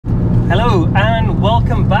Hello and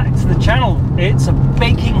welcome back to the channel. It's a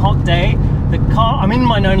baking hot day. The car, I'm in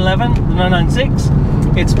my 911, the 996.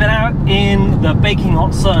 It's been out in the baking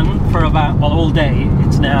hot sun for about, well, all day.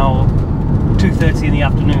 It's now 2:30 in the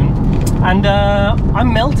afternoon and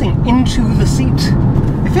I'm melting into the seat.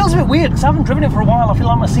 It feels a bit weird because I haven't driven it for a while. I feel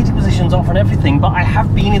like my seating position's off and everything, but I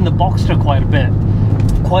have been in the Boxster quite a bit.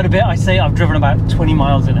 I say I've driven about 20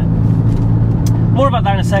 miles in it. More about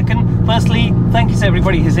that in a second. Firstly, thank you to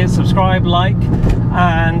everybody who's hit subscribe, like,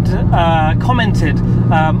 and commented.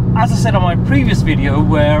 As I said on my previous video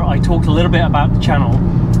where I talked a little bit about the channel,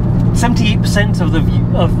 78% of the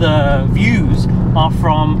views are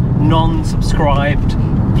from non-subscribed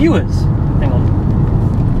viewers. Hang on,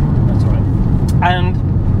 that's all right. And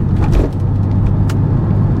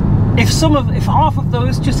if half of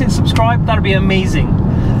those just hit subscribe, that'd be amazing.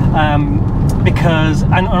 Because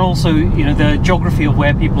and also, you know, the geography of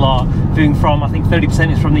where people are viewing from, I think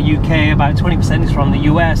 30% is from the UK, about 20% is from the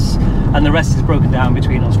US, and the rest is broken down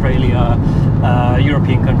between Australia,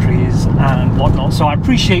 European countries and whatnot. So I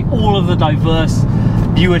appreciate all of the diverse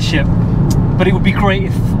viewership, but it would be great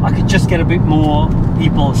if I could just get a bit more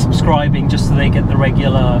people subscribing just so they get the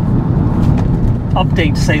regular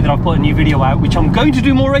update to say that I've put a new video out, which I'm going to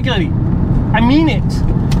do more regularly. I mean it.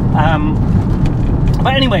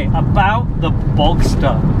 But anyway, about the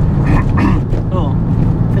Boxster. Oh, I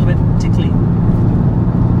feel a bit tickly.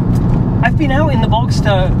 I've been out in the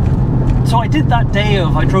Boxster, so I did that day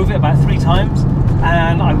of, I drove it about 3 times,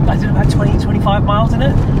 and I did about 20-25 miles in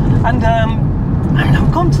it, and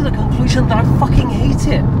I've come to the conclusion that I fucking hate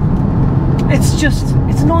it. It's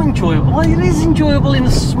not enjoyable. Well, it is enjoyable in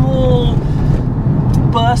a small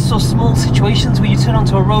bursts or small situations where you turn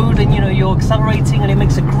onto a road and, you know, you're accelerating and it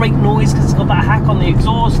makes a great noise because it's got that hack on the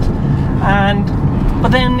exhaust,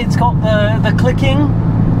 but then it's got the clicking,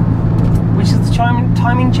 which is the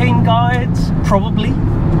timing chain guides probably,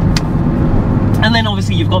 and then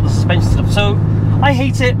obviously you've got the suspension stuff. So I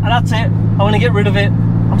hate it, and that's it. I want to get rid of it.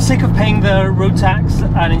 I'm sick of paying the road tax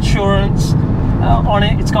and insurance on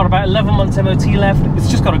it. It's got about 11 months MOT left. It's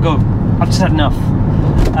just got to go. I've just had enough.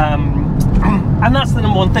 And that's the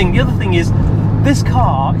number one thing. The other thing is, this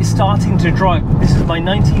car is starting to drive. This is my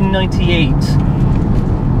 1998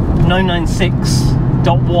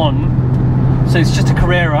 996.1, so it's just a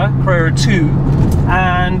Carrera 2.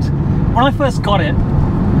 And when I first got it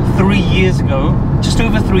 3 years ago, just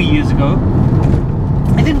over 3 years ago,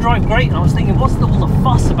 it didn't drive great. And I was thinking, what's all the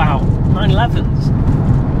fuss about 911s?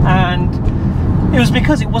 And it was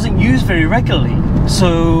because it wasn't used very regularly,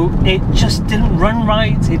 so it just didn't run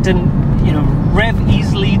right. It didn't, you know, rev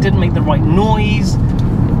easily, didn't make the right noise,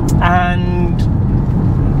 and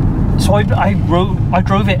so I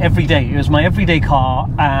drove it every day. It was my everyday car,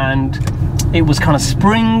 and it was kind of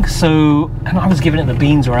spring, so, and I was giving it the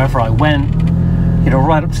beans wherever I went, you know,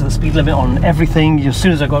 right up to the speed limit on everything. As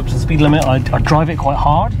soon as I got up to the speed limit, I'd drive it quite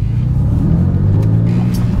hard.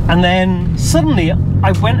 And then suddenly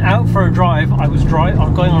I went out for a drive. I was going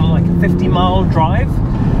on like a 50-mile drive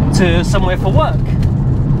to somewhere for work,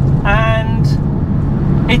 and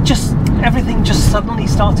everything just suddenly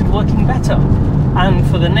started working better. And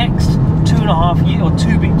for the next 2.5 years, or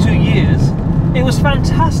 2 years, it was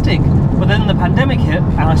fantastic. But then the pandemic hit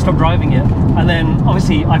and I stopped driving it, and then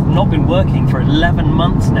obviously I've not been working for 11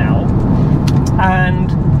 months now,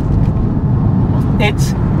 and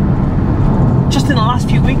it's just in the last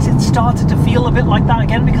few weeks it started to feel a bit like that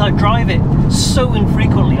again, because I drive it so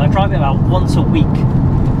infrequently. I drive it about once a week,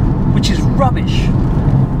 which is rubbish,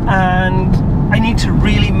 and I need to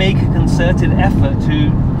really make a concerted effort to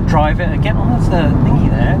drive it again. Oh, there's the thingy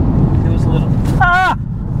there. There was a little... Ah!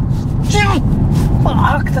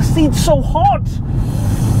 Fuck, the seat's so hot!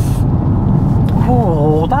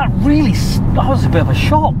 Oh, that was a bit of a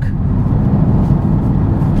shock.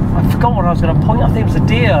 I forgot what I was going to point. I think it was a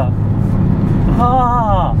deer.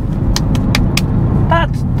 Ah,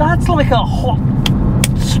 that's like a hot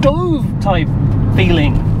stove type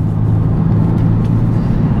feeling.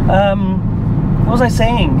 What was I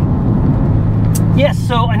saying? Yes,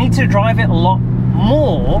 so I need to drive it a lot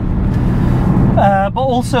more, but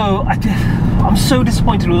also I'm so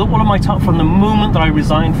disappointed with all of my time from the moment that I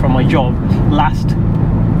resigned from my job last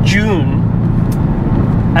June,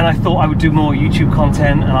 and I thought I would do more YouTube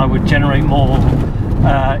content and I would generate more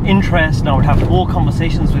interest, and I would have more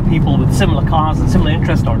conversations with people with similar cars and similar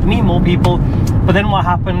interests. I would meet more people. But then what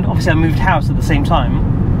happened? Obviously I moved house at the same time,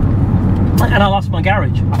 and I lost my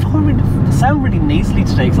garage. I sound really nasally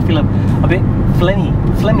today because I feel a bit phlegmy,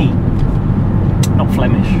 not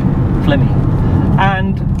Flemish, phlegmy.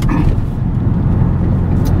 And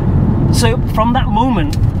so from that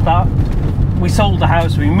moment that we sold the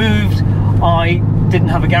house, we moved, I didn't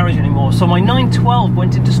have a garage anymore, so my 912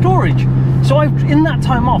 went into storage. So in that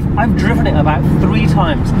time off, I've driven it about 3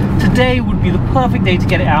 times. Today would be the perfect day to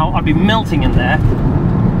get it out. I'd be melting in there,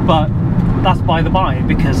 but that's by the by,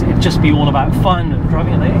 because it'd just be all about fun and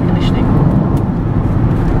driving at the air conditioning.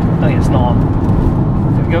 Oh yeah, it's not on.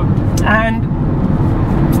 There we go. And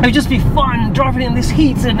it would just be fun driving in this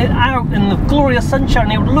heat and it out in the glorious sunshine,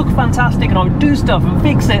 and it would look fantastic, and I would do stuff and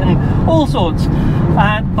fix it and all sorts.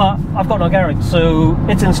 But I've got no garage, so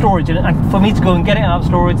it's in storage, and for me to go and get it out of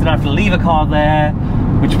storage, then I have to leave a car there,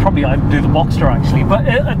 which probably I'd do the Boxster actually.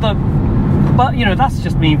 But you know, that's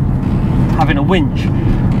just me having a whinge.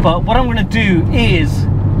 But what I'm going to do is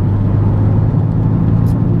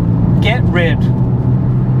get rid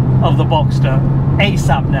of the Boxster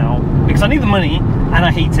ASAP now, because I need the money and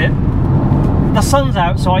I hate it. The sun's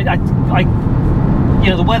out, so I you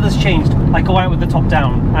know, the weather's changed. I go out with the top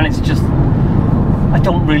down, and it's just, I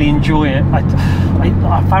don't really enjoy it. I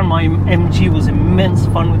found my MG was immense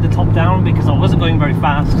fun with the top down, because I wasn't going very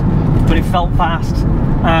fast, but it felt fast,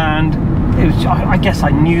 and it was, I guess I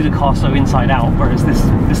knew the car so inside out, whereas this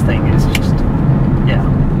thing is just, yeah.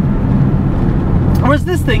 Whereas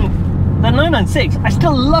this thing, the 996, I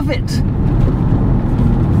still love it.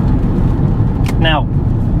 Now,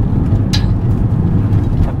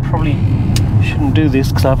 I probably shouldn't do this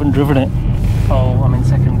because I haven't driven it. Oh, I'm in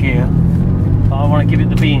second gear. But I want to give it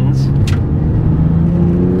the beans.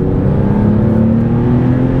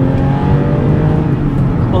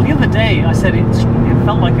 Well, the other day I said it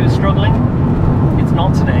felt like it was struggling. It's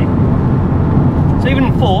not today. So even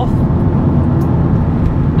in fourth,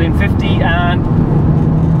 doing 50, and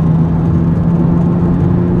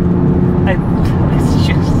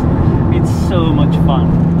it's so much fun.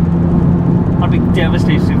 I'd be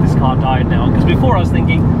devastated if this car died now, because before I was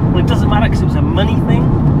thinking, well, it doesn't matter because it was a money thing.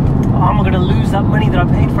 Oh, am I going to lose that money that I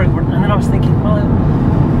paid for it? And then I was thinking, well,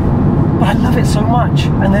 but I love it so much.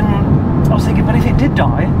 And then I was thinking, but if it did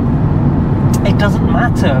die, it doesn't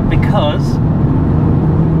matter, because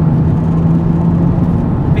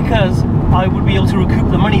I would be able to recoup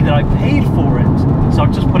the money that I paid for it. So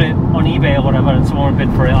I'd just put it on eBay or whatever, and someone would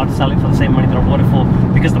bid for it. I'd sell it for the same money that I bought it for,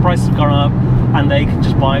 because the price has gone up, and they can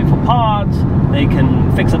just buy it for parts, they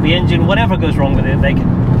can fix up the engine, whatever goes wrong with it, they can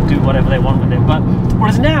do whatever they want with it. But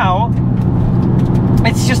whereas now,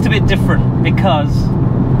 it's just a bit different, because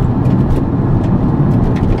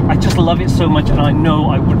I just love it so much, and I know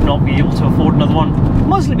I would not be able to afford another one,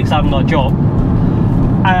 mostly because I haven't got a job.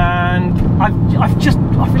 And I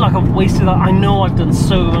feel like I've wasted that. I know I've done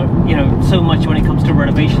so much when it comes to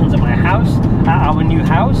renovations at my house, at our new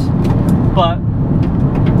house, but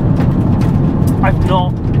I've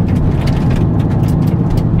not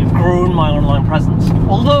grown my online presence.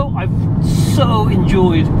 Although I've so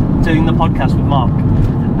enjoyed doing the podcast with Mark,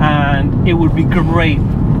 and it would be great.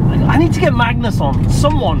 I need to get Magnus on.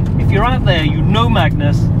 Someone, if you're out there, you know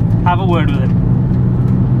Magnus, have a word with him.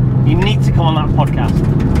 You need to come on that podcast.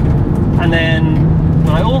 And then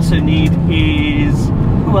what I also need is,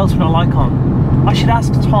 who else would I like on? I should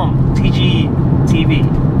ask Tom, TGTV.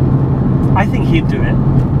 I think he'd do it.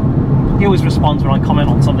 He always responds when I comment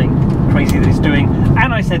on something crazy that he's doing.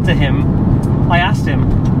 And I said to him, I asked him,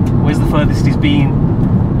 where's the furthest he's been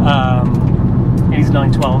in his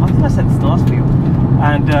 912. I think I said this in the last video.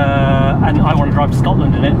 And I want to drive to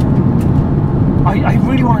Scotland in it. I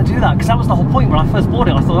really want to do that, because that was the whole point when I first bought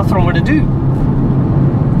it. I thought that's what I'm going to do.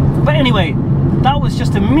 But anyway, that was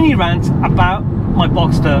just a mini rant about my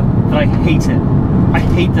Boxster, that I hate it. I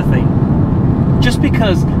hate the thing. Just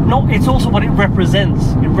because, it's also what it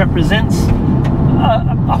represents. It represents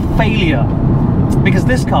a failure. Because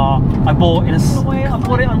this car I bought in a way, I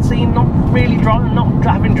bought it unseen, not really driving, not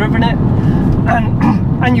having driven it,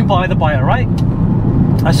 and you buy the buyer, right?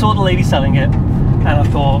 I saw the lady selling it, and I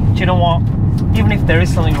thought, do you know what? Even if there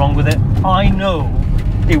is something wrong with it, I know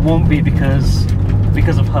it won't be because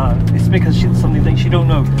of her. It's because she's something that she don't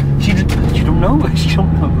know. She don't know.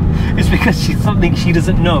 It's because she's something she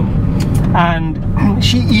doesn't know. And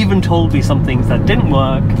she even told me some things that didn't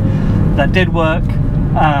work, that did work,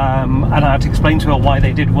 and I had to explain to her why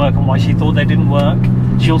they did work and why she thought they didn't work.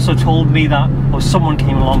 She also told me that, or someone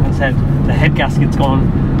came along and said the head gasket's gone,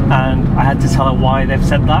 and I had to tell her why they've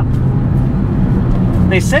said that.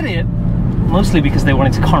 They said it mostly because they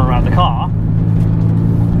wanted to corner out the car,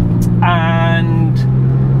 and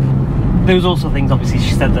there was also things, obviously,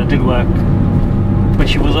 she said that did work, but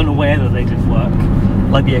she was unaware that they didn't work,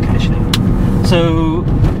 like the air conditioning. So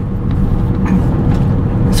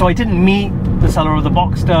I didn't meet the seller of the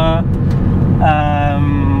Boxster,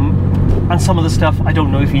 and some of the stuff, I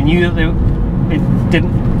don't know if he knew that it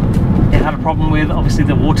didn't it had a problem with, obviously,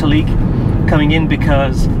 the water leak coming in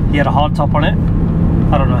because he had a hard top on it.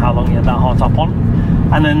 I don't know how long he had that hard top on.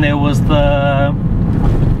 And then there was the,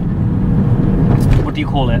 what do you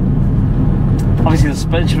call it? Obviously the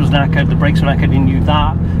suspension was knackered, the brakes were knackered, he knew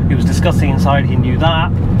that. It was disgusting inside, he knew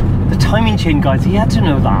that. The timing chain guides, he had to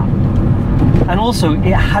know that. And also,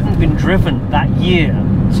 it hadn't been driven that year.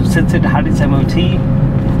 So since it had its MOT,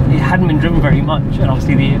 it hadn't been driven very much. And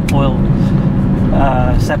obviously the oil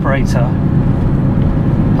separator,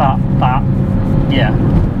 yeah,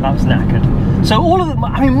 that was knackered. So all of them,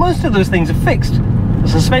 I mean, most of those things are fixed. The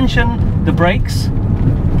suspension, the brakes,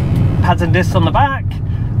 pads and discs on the back,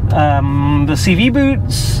 the CV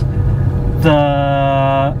boots,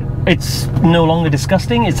 it's no longer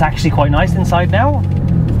disgusting, it's actually quite nice inside now.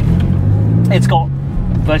 It's got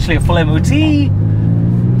virtually a full MOT.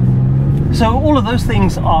 So all of those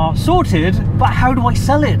things are sorted, but how do I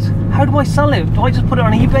sell it? How do I sell it? Do I just put it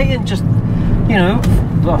on eBay and just, you know,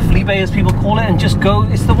 Fleabay as people call it, and just go,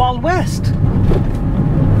 it's the Wild West?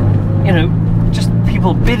 You know, just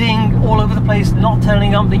people bidding all over the place, not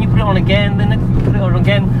turning up, then you put it on again, then you put it on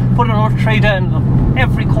again, put it on Auto Trader, and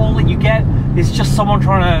every call that you get is just someone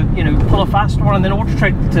trying to, you know, pull a fast one, and then Auto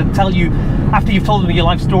Trader to tell you, after you've told them your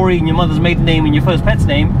life story and your mother's maiden name and your first pet's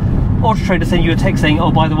name, Auto Trader send you a text saying,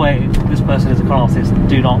 oh, by the way, this person is a con artist,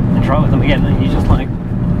 do not interact with them again. And you're just like,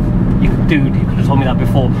 dude, you could have told me that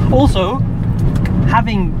before. Also,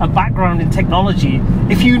 having a background in technology,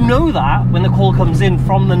 if you know that when the call comes in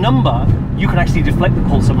from the number, you can actually deflect the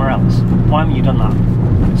call somewhere else. Why haven't you done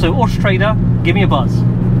that? So Auto Trader, give me a buzz.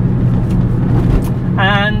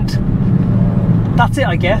 And that's it,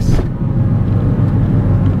 I guess.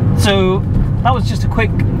 So that was just a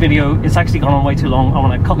quick video. It's actually gone on way too long. I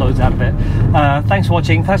want to cut loads out of it. Thanks for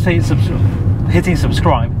watching. Thanks for hitting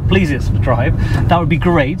subscribe. Please hit subscribe. That would be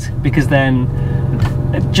great, because then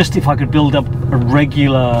just if I could build up a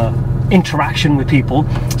regular interaction with people.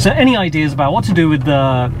 So any ideas about what to do with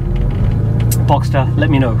the Boxster, let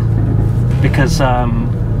me know, because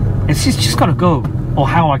it's just got to go, or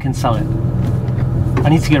how I can sell it. I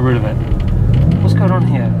need to get rid of it. What's going on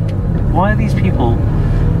here? Why are these people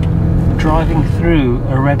driving through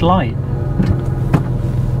a red light?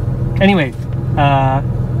 Anyway,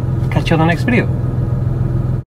 catch you on the next video.